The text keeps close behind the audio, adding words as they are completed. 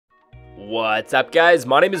What's up, guys?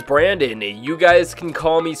 My name is Brandon. You guys can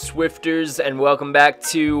call me Swifterrs, and welcome back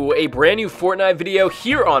to a brand new Fortnite video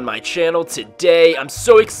here on my channel. Today, I'm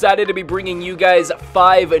so excited to be bringing you guys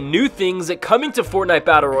 5 new things coming to Fortnite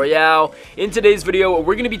Battle Royale. In today's video,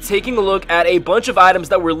 we're going to be taking a look at a bunch of items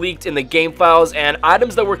that were leaked in the game files and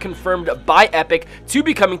items that were confirmed by Epic to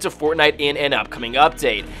be coming to Fortnite in an upcoming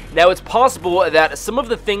update. Now, it's possible that some of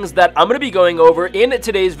the things that I'm going to be going over in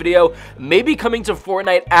today's video may be coming to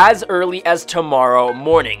Fortnite as early as tomorrow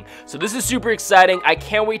morning. So this is super exciting. I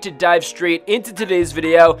can't wait to dive straight into today's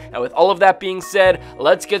video. And with all of that being said,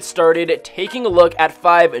 let's get started taking a look at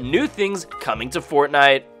 5 new things coming to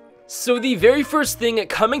Fortnite. So the very first thing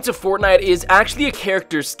coming to Fortnite is actually a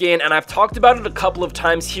character skin, and I've talked about it a couple of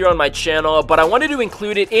times here on my channel, but I wanted to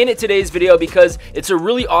include it in today's video because it's a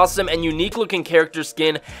really awesome and unique looking character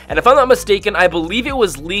skin, and if I'm not mistaken, I believe it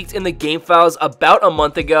was leaked in the game files about a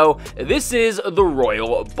month ago. This is the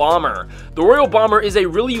Royal Bomber. The Royal Bomber is a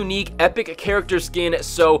really unique, epic character skin,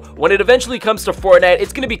 so when it eventually comes to Fortnite,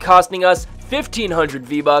 it's going to be costing us 1,500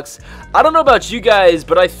 V-Bucks. I don't know about you guys,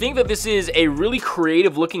 but I think that this is a really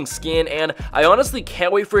creative looking skin, and I honestly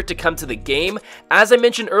can't wait for it to come to the game. As I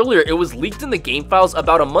mentioned earlier, it was leaked in the game files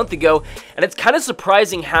about a month ago, and it's kind of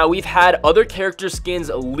surprising how we've had other character skins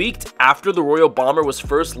leaked after the Royal Bomber was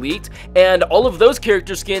first leaked, and all of those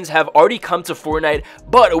character skins have already come to Fortnite,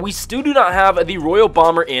 but we still do not have the Royal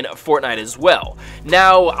Bomber in Fortnite as well.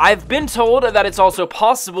 Now, I've been told that it's also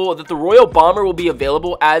possible that the Royal Bomber will be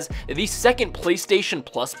available as the second PlayStation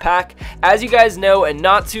Plus pack. As you guys know, and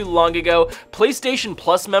not too long ago, PlayStation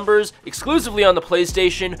Plus members exclusively on the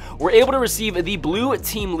PlayStation were able to receive the Blue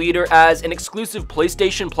Team Leader as an exclusive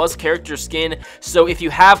PlayStation Plus character skin. So if you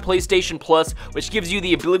have PlayStation Plus, which gives you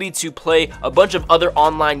the ability to play a bunch of other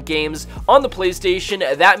online games on the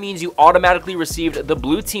PlayStation, that means you automatically received the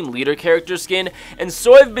Blue Team Leader character skin. And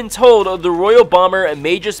so I've been told the Royal Bomber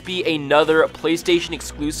may just be another PlayStation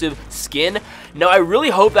exclusive skin. Now, I really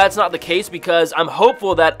hope that's not the case because I'm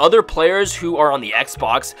hopeful that other players who are on the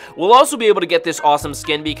Xbox will also be able to get this awesome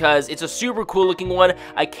skin because it's a super cool looking one.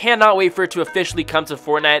 I cannot wait for it to officially come to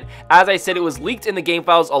Fortnite. As I said, it was leaked in the game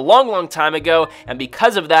files a long time ago, and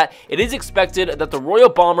because of that, it is expected that the Royal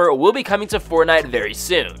Bomber will be coming to Fortnite very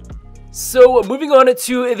soon. So, moving on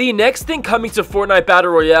to the next thing coming to Fortnite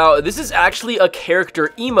Battle Royale, this is actually a character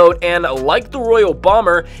emote, and like the Royal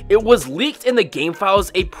Bomber, it was leaked in the game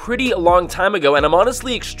files a pretty long time ago, and I'm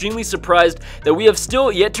honestly extremely surprised that we have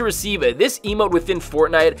still yet to receive this emote within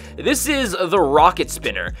Fortnite. This is the Rocket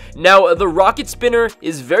Spinner. Now, the Rocket Spinner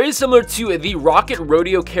is very similar to the Rocket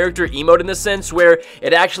Rodeo character emote in the sense where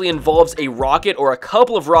it actually involves a rocket or a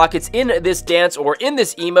couple of rockets in this dance or in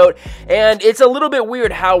this emote, and it's a little bit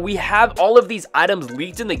weird how we have all of these items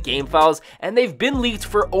leaked in the game files, and they've been leaked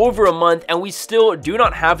for over a month, and we still do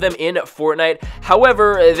not have them in Fortnite.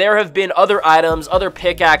 However, there have been other items, other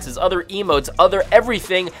pickaxes, other emotes, other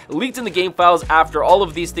everything leaked in the game files after all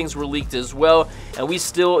of these things were leaked as well, and we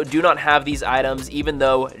still do not have these items, even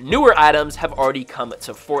though newer items have already come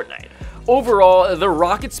to Fortnite. Overall, the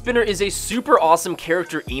Rocket Spinner is a super awesome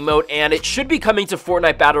character emote, and it should be coming to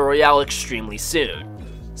Fortnite Battle Royale extremely soon.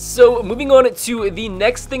 So, moving on to the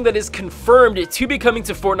next thing that is confirmed to be coming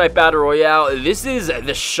to Fortnite Battle Royale, this is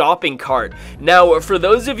the shopping cart. Now, for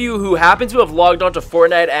those of you who happen to have logged onto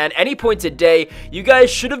Fortnite at any point today, you guys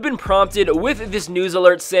should have been prompted with this news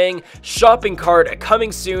alert saying, shopping cart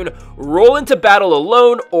coming soon, roll into battle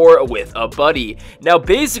alone or with a buddy. Now,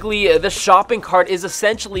 basically, the shopping cart is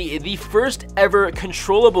essentially the first ever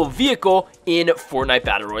controllable vehicle in Fortnite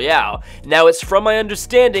Battle Royale. Now, it's from my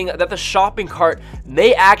understanding that the shopping cart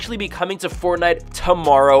may actually be coming to Fortnite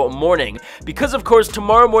tomorrow morning, because of course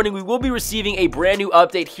tomorrow morning we will be receiving a brand new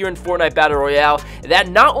update here in Fortnite Battle Royale that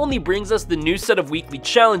not only brings us the new set of weekly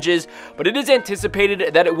challenges, but it is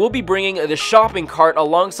anticipated that it will be bringing the shopping cart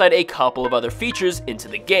alongside a couple of other features into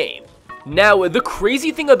the game. Now, the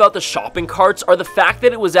crazy thing about the shopping carts are the fact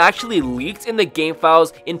that it was actually leaked in the game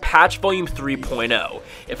files in patch volume 3.0.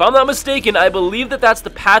 If I'm not mistaken, I believe that that's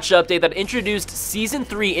the patch update that introduced Season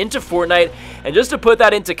 3 into Fortnite, and just to put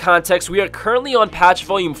that into context, we are currently on patch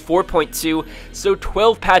volume 4.2, so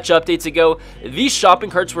 12 patch updates ago, these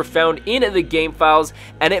shopping carts were found in the game files,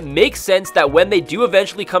 and it makes sense that when they do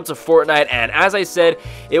eventually come to Fortnite, and as I said,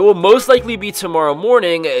 it will most likely be tomorrow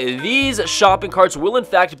morning, these shopping carts will in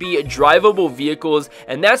fact be drivable vehicles,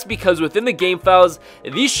 and that's because within the game files,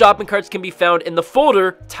 these shopping carts can be found in the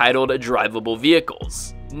folder titled Drivable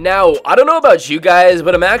Vehicles. Now, I don't know about you guys,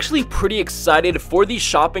 but I'm actually pretty excited for these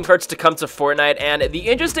shopping carts to come to Fortnite, and the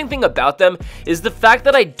interesting thing about them is the fact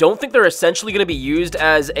that I don't think they're essentially going to be used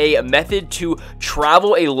as a method to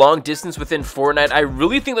travel a long distance within Fortnite. I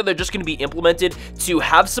really think that they're just going to be implemented to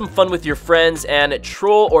have some fun with your friends and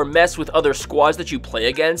troll or mess with other squads that you play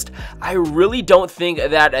against. I really don't think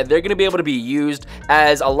that they're going to be able to be used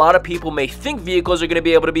as a lot of people may think vehicles are going to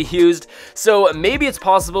be able to be used. So maybe it's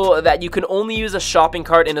possible that you can only use a shopping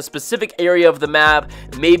cart in a specific area of the map.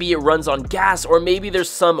 Maybe it runs on gas, or maybe there's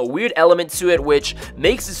some weird element to it which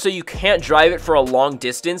makes it so you can't drive it for a long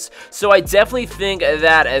distance. So I definitely think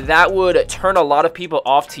that that would turn a lot of people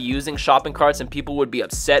off to using shopping carts, and people would be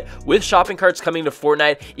upset with shopping carts coming to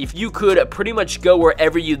Fortnite if you could pretty much go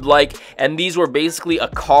wherever you'd like, and these were basically a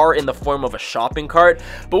car in the form of a shopping cart.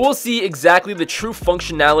 But we'll see exactly the true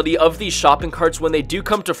functionality of these shopping carts when they do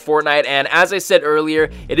come to Fortnite, and as I said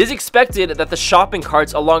earlier, it is expected that the shopping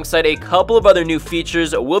carts alongside a couple of other new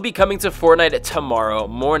features will be coming to Fortnite tomorrow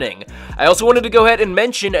morning. I also wanted to go ahead and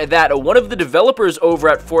mention that one of the developers over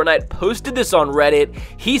at Fortnite posted this on Reddit.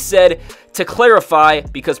 He said, to clarify,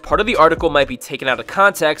 because part of the article might be taken out of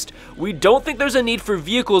context, we don't think there's a need for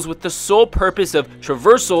vehicles with the sole purpose of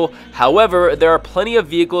traversal. However, there are plenty of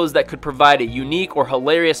vehicles that could provide a unique or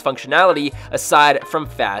hilarious functionality aside from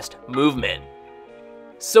fast movement.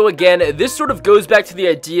 So again, this sort of goes back to the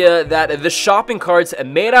idea that the shopping carts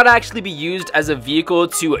may not actually be used as a vehicle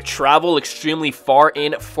to travel extremely far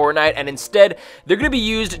in Fortnite, and instead, they're going to be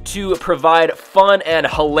used to provide fun and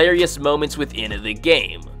hilarious moments within the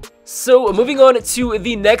game. So moving on to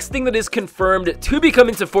the next thing that is confirmed to be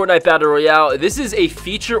coming to Fortnite Battle Royale. This is a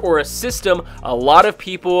feature or a system a lot of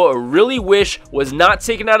people really wish was not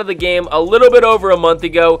taken out of the game a little bit over a month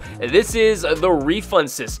ago. This is the refund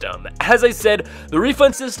system. As I said, the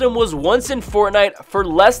refund system was once in Fortnite for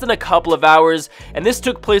less than a couple of hours, and this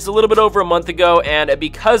took place a little bit over a month ago, and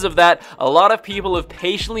because of that, a lot of people have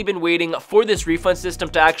patiently been waiting for this refund system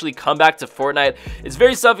to actually come back to Fortnite. It's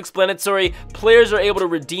very self-explanatory. Players are able to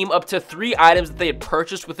redeem up to 3 items that they had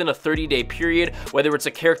purchased within a 30-day period, whether it's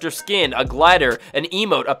a character skin, a glider, an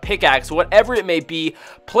emote, a pickaxe, whatever it may be.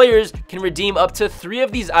 Players can redeem up to 3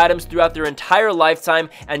 of these items throughout their entire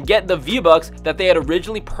lifetime and get the vBucks that they had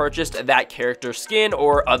originally purchased that character skin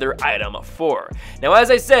or other item for. Now,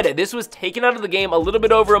 as I said, this was taken out of the game a little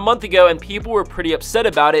bit over a month ago, and people were pretty upset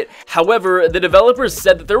about it. However, the developers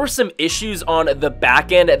said that there were some issues on the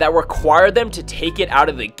back end that required them to take it out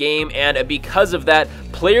of the game, and because of that,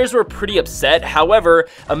 players were pretty upset. However,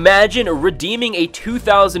 imagine redeeming a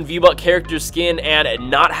 2,000 vBuck character skin and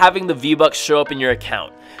not having the vBucks show up in your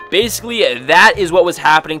account. Basically, that is what was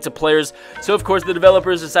happening to players. So of course, the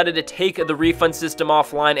developers decided to take the refund system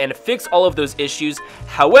offline and fix all of those issues.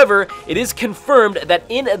 However, it is confirmed that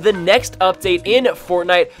in the next update in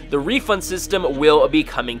Fortnite, the refund system will be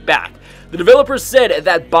coming back. The developers said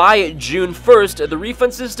that by June 1st, the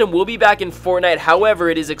refund system will be back in Fortnite. However,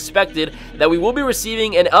 it is expected that we will be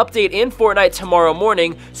receiving an update in Fortnite tomorrow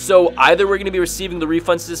morning. So either we're going to be receiving the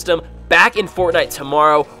refund system back in Fortnite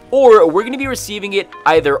tomorrow, or we're going to be receiving it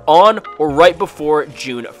either on or right before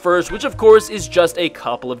June 1st, which of course is just a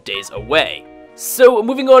couple of days away. So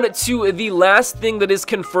moving on to the last thing that is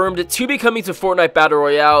confirmed to be coming to Fortnite Battle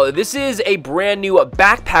Royale, this is a brand new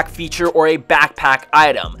backpack feature or a backpack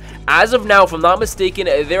item. As of now, if I'm not mistaken,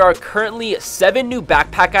 there are currently 7 new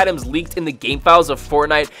backpack items leaked in the game files of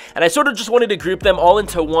Fortnite, and I sort of just wanted to group them all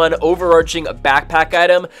into one overarching backpack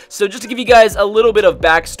item. So just to give you guys a little bit of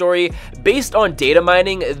backstory, based on data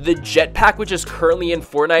mining, the jetpack, which is currently in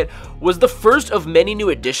Fortnite, was the first of many new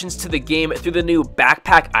additions to the game through the new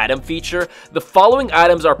backpack item feature. The following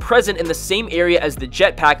items are present in the same area as the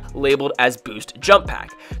jetpack, labeled as Boost Jump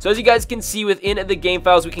Pack. So as you guys can see within the game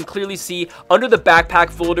files, we can clearly see under the backpack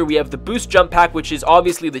folder, we have the Boost Jump Pack, which is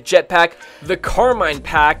obviously the jetpack, the Carmine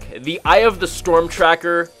Pack, the Eye of the Storm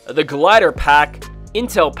Tracker, the Glider Pack,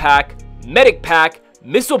 Intel Pack, Medic Pack,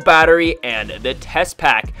 Missile Battery, and the Test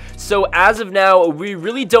Pack. So as of now, we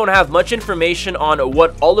really don't have much information on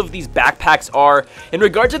what all of these backpacks are. In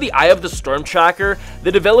regard to the Eye of the Storm Tracker,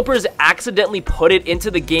 the developers accidentally put it into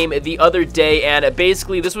the game the other day, and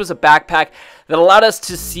basically this was a backpack that allowed us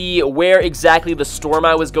to see where exactly the Storm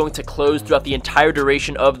Eye was going to close throughout the entire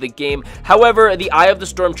duration of the game. However, the Eye of the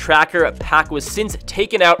Storm Tracker pack was since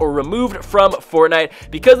taken out or removed from Fortnite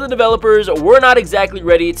because the developers were not exactly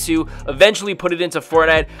ready to eventually put it into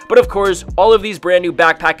Fortnite. But of course, all of these brand new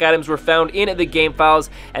backpack items were found in the game files,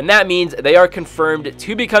 and that means they are confirmed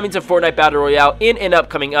to be coming to Fortnite Battle Royale in an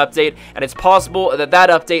upcoming update, and it's possible that that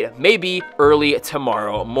update may be early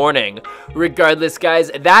tomorrow morning. Regardless, guys,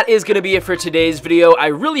 that is going to be it for today's video. I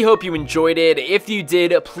really hope you enjoyed it. If you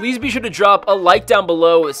did, please be sure to drop a like down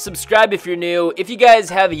below, subscribe if you're new. If you guys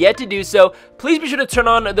have yet to do so, please be sure to turn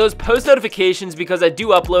on those post notifications because I do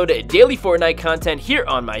upload daily Fortnite content here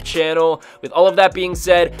on my channel. With all of that being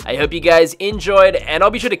said, I hope you guys enjoyed, and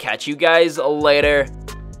I'll be sure to catch you guys later.